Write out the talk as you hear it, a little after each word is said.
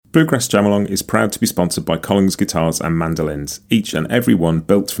Bluegrass Jamalong is proud to be sponsored by Collins Guitars and Mandolins, each and every one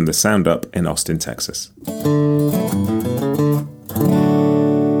built from the sound up in Austin, Texas.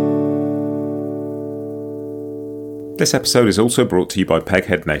 This episode is also brought to you by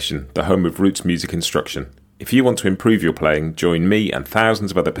Peghead Nation, the home of roots music instruction. If you want to improve your playing, join me and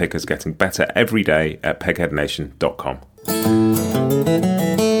thousands of other pickers getting better every day at pegheadnation.com.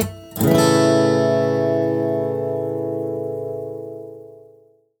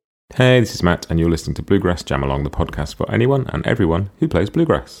 Hey, this is Matt, and you're listening to Bluegrass Jamalong, the podcast for anyone and everyone who plays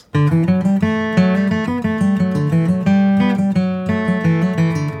bluegrass.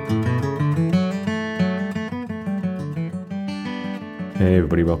 Hey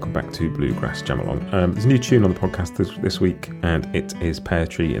everybody, welcome back to Bluegrass Jamalong. There's a new tune on the podcast this week, and it is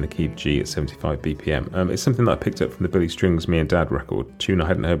Peartree in the key of G at 75 BPM. It's something that I picked up from the Billy Strings Me and Dad record, tune I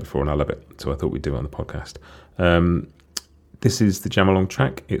hadn't heard before and I love it, so I thought we'd do it on the podcast. This is the Jamalong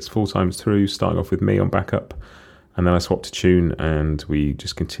track. It's 4 times through, starting off with me on backup, and then I swap to tune and we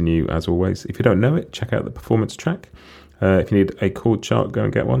just continue as always. If you don't know it, check out the performance track. If you need a chord chart, go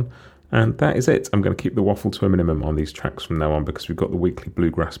and get one. And that is it. I'm going to keep the waffle to a minimum on these tracks from now on because we've got the weekly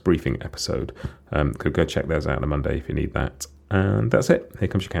Bluegrass briefing episode. Go check those out on a Monday if you need that. And that's it. Here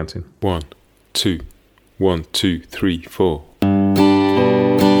comes your counting. 1, 2, 1, 2, 3, 4.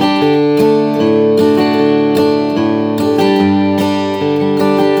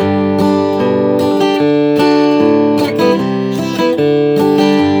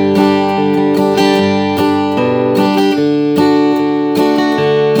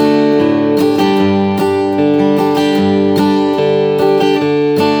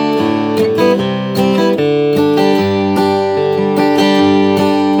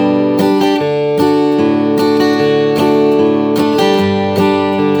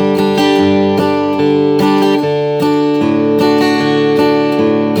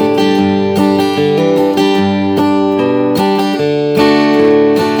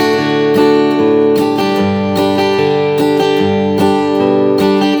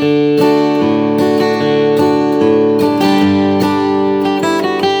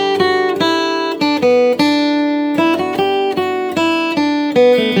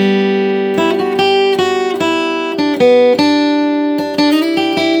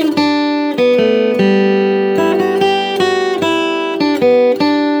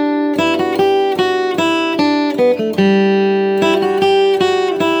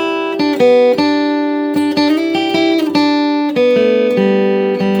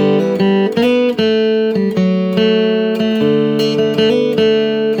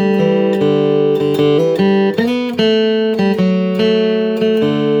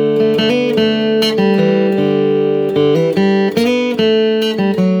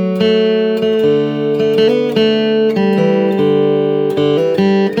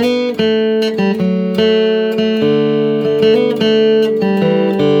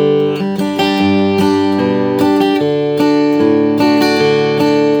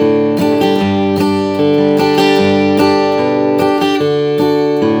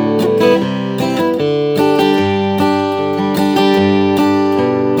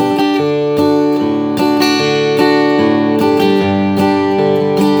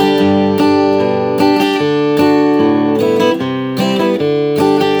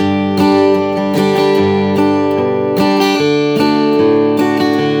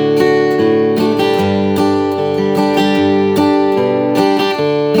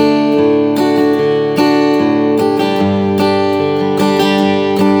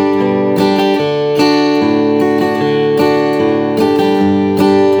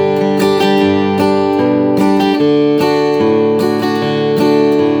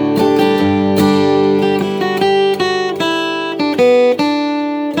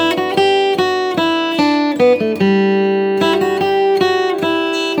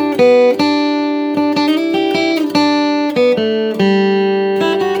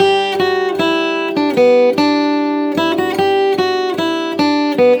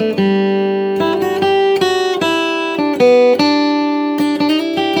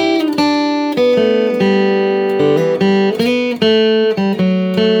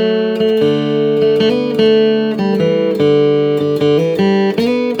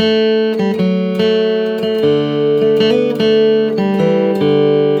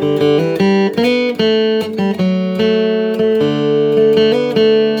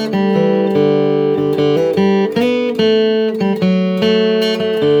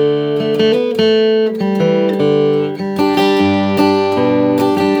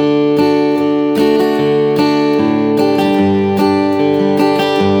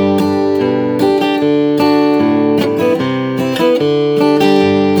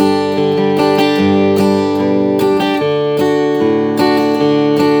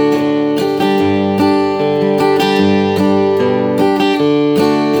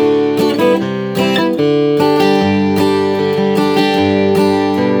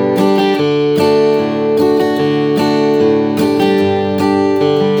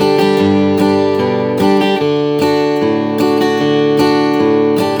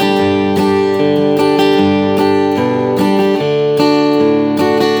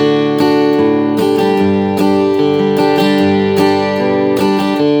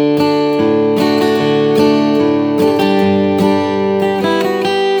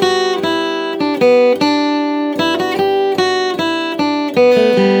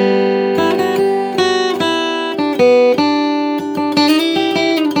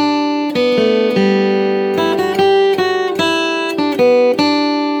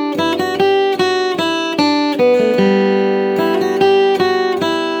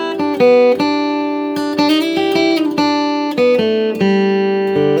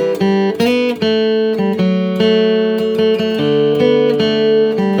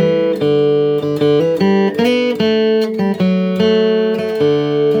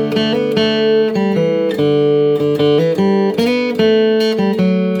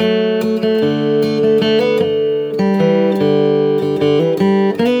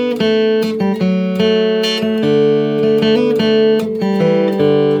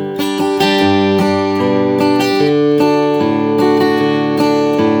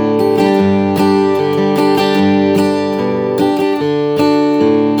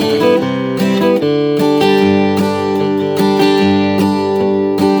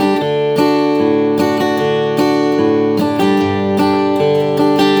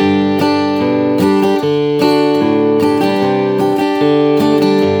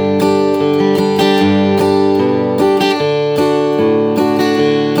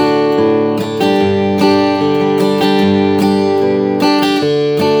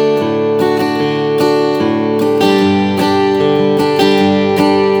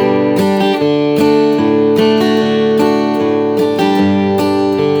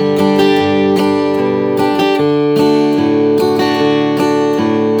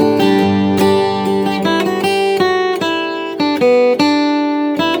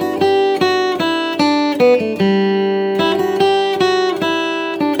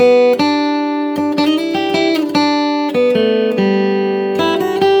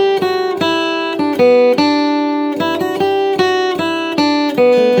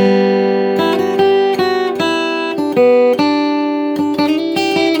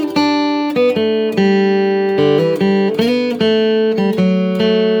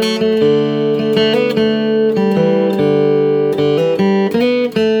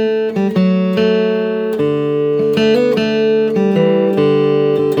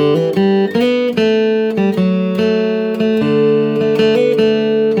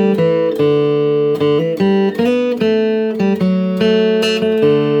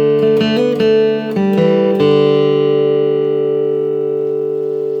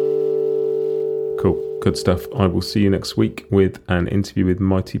 Cool. Good stuff. I will see you next week with an interview with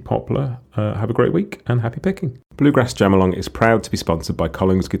Mighty Poplar. Have a great week and happy picking. Bluegrass Jamalong is proud to be sponsored by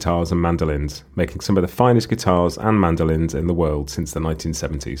Collings Guitars and Mandolins, making some of the finest guitars and mandolins in the world since the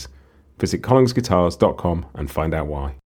 1970s. Visit collingsguitars.com and find out why.